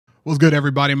What's good,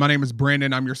 everybody? My name is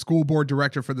Brandon. I'm your school board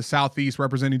director for the Southeast,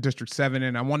 representing District 7,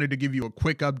 and I wanted to give you a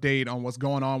quick update on what's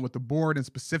going on with the board and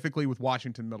specifically with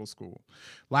Washington Middle School.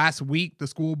 Last week, the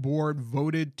school board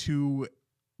voted to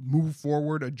move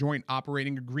forward a joint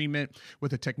operating agreement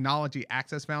with the Technology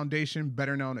Access Foundation,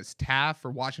 better known as TAF, for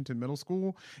Washington Middle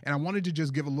School. And I wanted to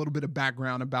just give a little bit of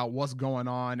background about what's going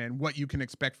on and what you can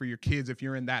expect for your kids if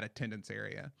you're in that attendance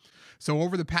area. So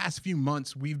over the past few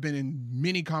months, we've been in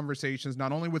many conversations,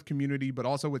 not only with community, but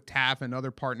also with TAF and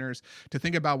other partners to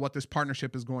think about what this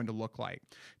partnership is going to look like.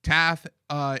 TAF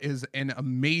is an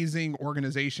amazing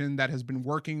organization that has been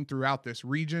working throughout this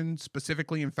region,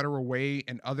 specifically in Federal Way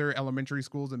and other elementary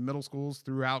schools and middle schools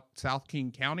throughout South King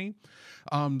County,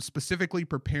 specifically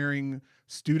preparing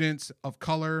students of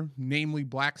color, namely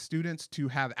Black students, to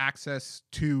have access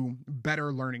to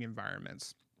better learning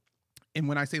environments. And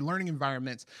when I say learning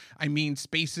environments, I mean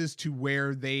spaces to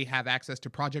where they have access to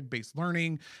project-based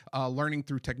learning, learning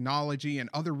through technology, and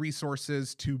other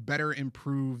resources to better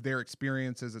improve their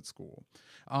experiences at school.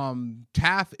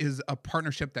 TAF is a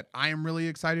partnership that I am really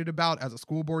excited about as a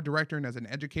school board director and as an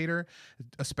educator,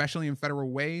 especially in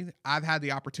Federal Way. I've had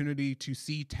the opportunity to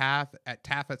see TAF at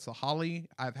Sahalee.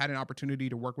 I've had an opportunity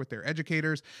to work with their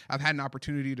educators. I've had an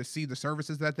opportunity to see the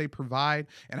services that they provide,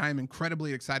 and I am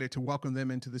incredibly excited to welcome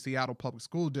them into the Seattle Public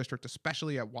School District,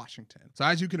 especially at Washington. So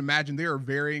as you can imagine, there are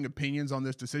varying opinions on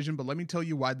this decision, but let me tell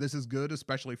you why this is good,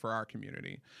 especially for our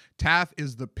community. TAF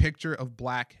is the picture of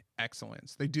Black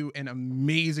excellence. They do an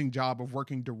amazing job of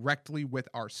working directly with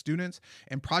our students,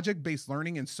 and project-based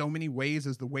learning in so many ways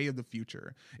is the way of the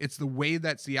future. It's the way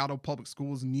that Seattle Public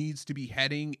Schools needs to be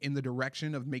heading, in the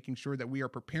direction of making sure that we are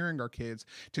preparing our kids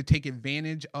to take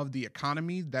advantage of the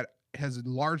economy that has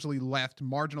largely left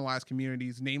marginalized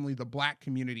communities, namely the Black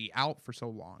community, out for so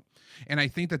long. And I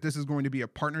think that this is going to be a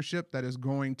partnership that is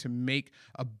going to make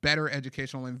a better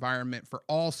educational environment for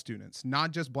all students,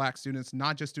 not just Black students,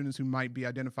 not just students who might be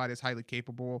identified as highly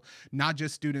capable, not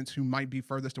just students who might be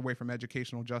furthest away from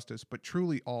educational justice, but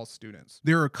truly all students.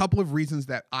 There are a couple of reasons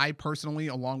that I personally,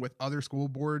 along with other school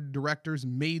board directors,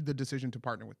 made the decision to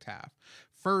partner with TAF.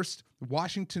 First,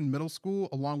 Washington Middle School,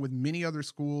 along with many other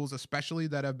schools, especially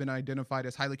that have been identified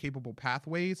as highly capable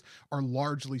pathways, are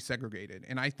largely segregated.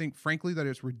 And I think, frankly, that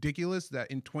it's ridiculous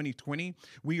that in 2020,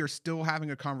 we are still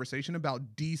having a conversation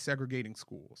about desegregating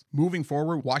schools. Moving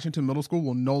forward, Washington Middle School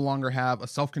will no longer have a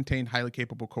self-contained, highly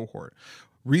capable cohort.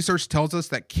 Research tells us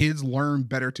that kids learn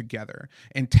better together,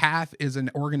 and TAF is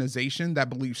an organization that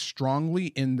believes strongly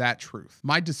in that truth.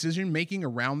 My decision-making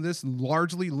around this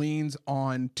largely leans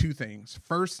on two things.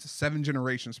 First, 7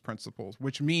 generations principles,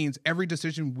 which means every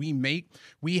decision we make,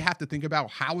 we have to think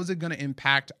about how is it going to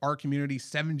impact our community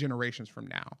 7 generations from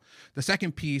now. The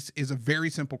second piece is a very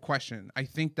simple question. I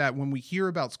think that when we hear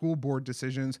about school board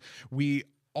decisions, we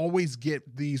always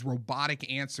get these robotic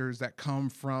answers that come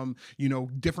from,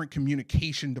 different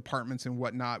communication departments and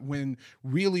whatnot, when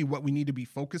really what we need to be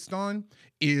focused on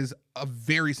is a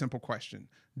very simple question.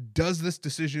 Does this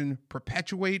decision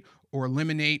perpetuate or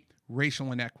eliminate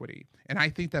racial inequity? And I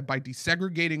think that by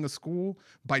desegregating a school,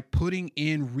 by putting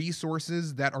in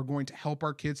resources that are going to help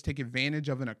our kids take advantage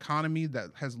of an economy that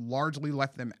has largely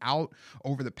left them out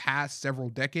over the past several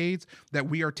decades, that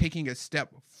we are taking a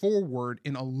step forward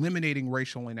in eliminating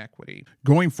racial inequity.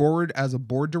 Going forward as a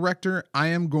board director, I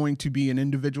am going to be an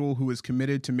individual who is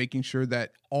committed to making sure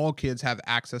that all kids have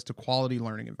access to quality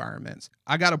learning environments.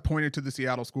 I got appointed to the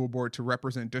Seattle School Board to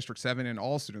represent District 7 and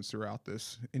all students throughout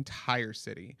this entire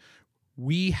city.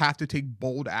 We have to take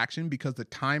bold action because the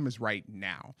time is right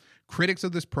now. Critics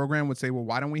of this program would say, well,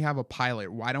 why don't we have a pilot?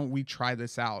 Why don't we try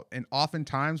this out? And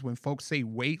oftentimes when folks say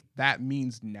wait, that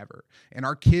means never. And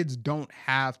our kids don't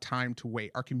have time to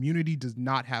wait. Our community does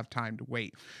not have time to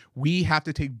wait. We have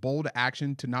to take bold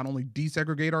action to not only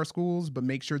desegregate our schools, but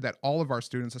make sure that all of our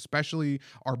students, especially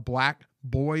our Black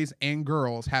boys and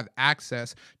girls, have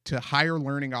access to higher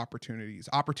learning opportunities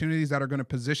that are going to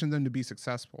position them to be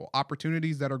successful,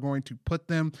 opportunities that are going to put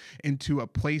them into a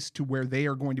place to where they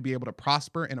are going to be able to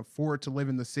prosper and afford to live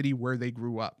in the city where they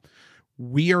grew up.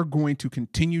 We are going to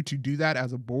continue to do that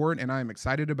as a board, and I'm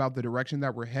excited about the direction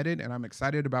that we're headed, and I'm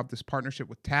excited about this partnership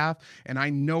with TAF, and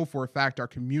I know for a fact our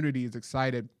community is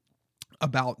excited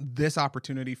about this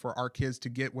opportunity for our kids to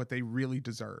get what they really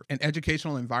deserve. An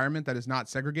educational environment that is not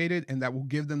segregated and that will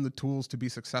give them the tools to be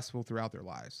successful throughout their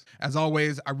lives. As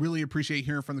always, I really appreciate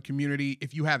hearing from the community.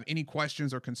 If you have any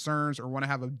questions or concerns or want to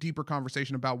have a deeper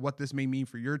conversation about what this may mean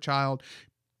for your child,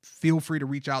 feel free to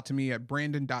reach out to me at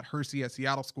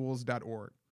brandon.hersey@seattleschools.org.